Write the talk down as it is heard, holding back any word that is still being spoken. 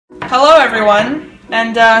Hello everyone,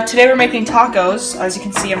 and today we're making tacos. As you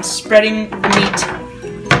can see, I'm spreading the meat.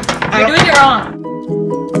 You're doing it wrong.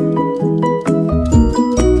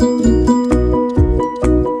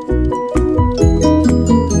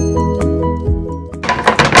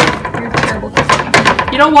 You're terrible.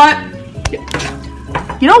 You know what?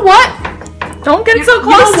 You know what? Don't get so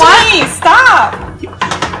close to me. Stop.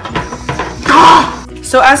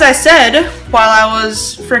 So as I said, while I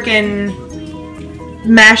was frickin'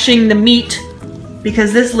 mashing the meat,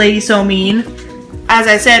 because this lady's so mean, as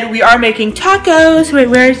I said, we are making tacos. Wait,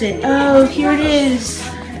 where is it? Oh, here it is.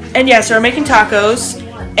 And yeah, so we're making tacos,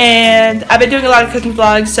 and I've been doing a lot of cooking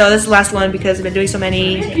vlogs, so this is the last one because I've been doing so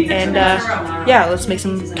many, and yeah, let's make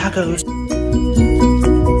some tacos.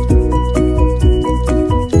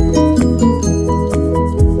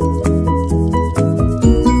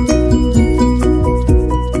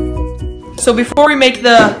 So before we make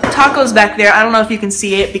the tacos back there, I don't know if you can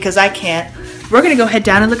see it because I can't. We're gonna go head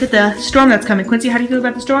down and look at the storm that's coming. Quincy, how do you feel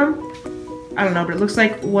about the storm? I don't know, but it looks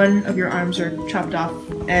like one of your arms are chopped off,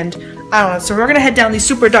 and I don't know. So we're gonna head down these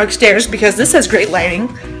super dark stairs because this has great lighting,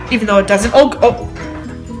 even though it doesn't. Oh,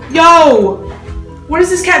 yo! What is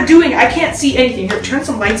this cat doing? I can't see anything. Here, turn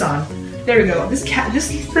some lights on. There we go. This cat,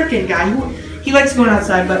 this freaking guy, he likes going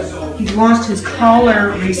outside, but he lost his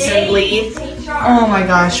collar recently. Oh my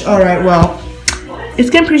gosh. Alright, well, it's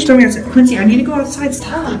getting pretty stormy outside. Quincy, I need to go outside.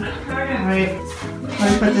 Stop. Alright,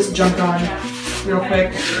 let me put this junk on real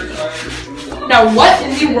quick. Now, what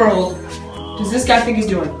in the world does this guy think he's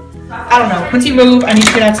doing? I don't know. Quincy, move. I need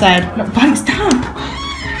to get outside. No, buddy, stop.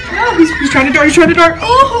 Oh, he's trying to dart. He's trying to dart.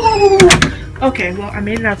 Oh! Okay, well, I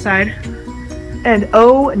made it outside. And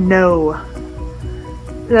oh no.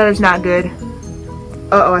 That is not good.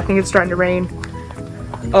 Uh-oh, I think it's starting to rain.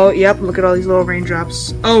 Oh, yep, look at all these little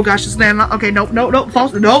raindrops. Oh gosh, it's landing. Okay, nope,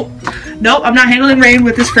 false. Nope, I'm not handling rain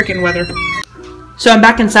with this freaking weather. So I'm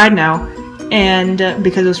back inside now, and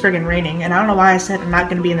because it was freaking raining, and I don't know why I said I'm not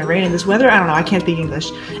going to be in the rain in this weather. I don't know, I can't speak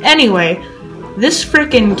English. Anyway, this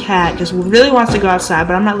freaking cat just really wants to go outside,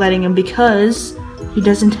 but I'm not letting him because he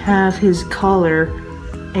doesn't have his collar,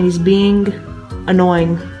 and he's being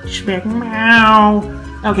annoying. She's like, meow.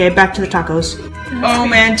 Okay, back to the tacos. Oh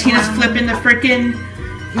man, Tina's flipping the freaking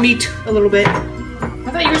meat a little bit. I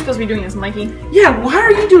thought you were supposed to be doing this, Mikey. Yeah, why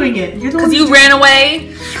are you doing it? Because you ran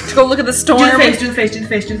away to go look at the storm. Do the face, do the face, do the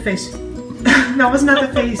face, do the face. That was not the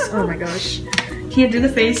face. Oh my gosh. Can't do the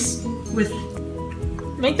face with...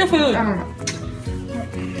 Make the food. I don't know.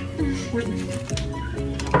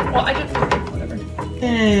 Well, I just... Whatever.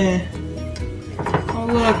 Oh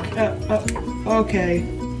look. Okay.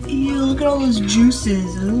 Ew, look at all those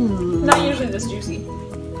juices. Ooh. Not usually this juicy.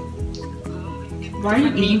 Why are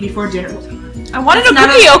you eating before dinner? I wanted a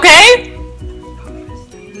cookie, okay?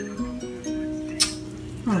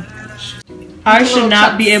 Oh gosh. I should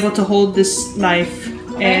not be able to hold this knife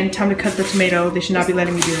and time to cut the tomato. They should not be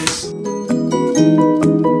letting me do this.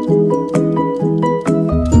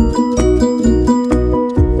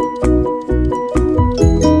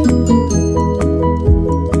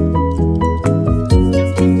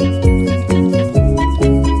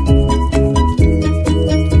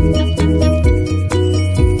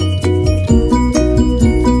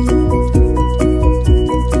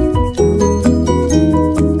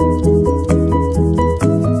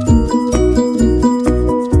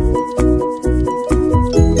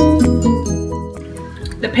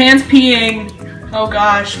 Pan's peeing. Oh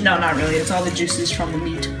gosh. No, not really. It's all the juices from the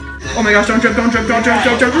meat. Oh my gosh, don't drip, don't drip, don't drip,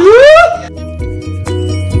 don't drip.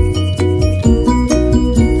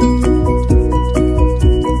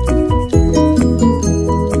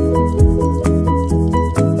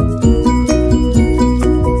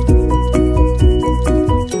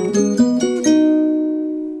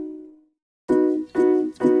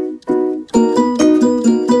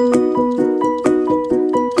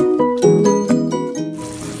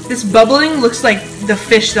 This bubbling looks like the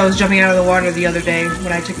fish that was jumping out of the water the other day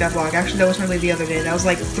when I took that vlog. Actually, that wasn't really the other day. That was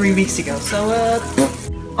like 3 weeks ago. So,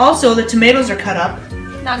 also, the tomatoes are cut up.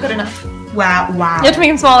 Not good enough. Wow. You have to make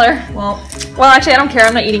them smaller. Well, actually, I don't care.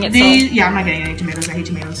 I'm not eating it, Yeah, I'm not getting any tomatoes. I hate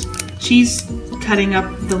tomatoes. She's cutting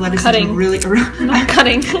up the lettuce into really... Not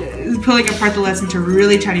cutting. Pulling apart the lettuce into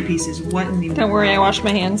really tiny pieces. What in the... Don't worry, I washed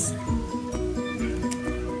my hands.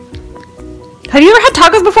 Have you ever had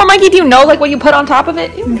tacos before, Mikey? Do you know like what you put on top of it?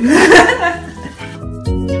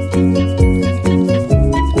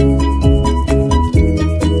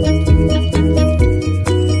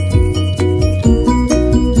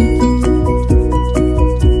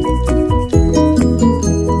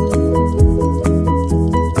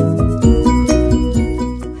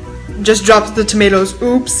 Just dropped the tomatoes.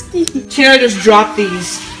 Oops. Tina just dropped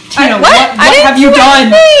these Tina, What? what have you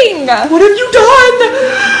done? Anything. What have you done?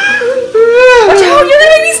 Watch out, you're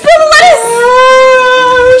gonna make me spill the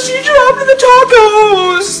lettuce! She dropped the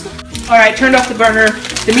tacos! Alright, turned off the burner.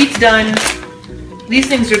 The meat's done. These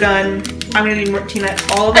things are done. I'm gonna need more, Tina.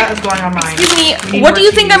 All of that is going on mine. Excuse me, what do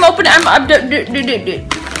you think I'm opening?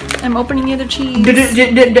 I'm opening the other cheese.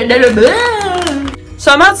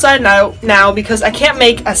 So I'm outside now because I can't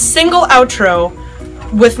make a single outro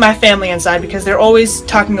with my family inside because they're always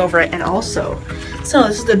talking over it. And also, so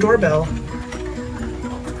this is the doorbell.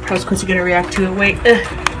 How's Quincy gonna react to it? Wait.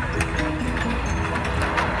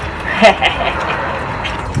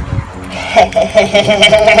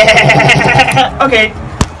 Okay,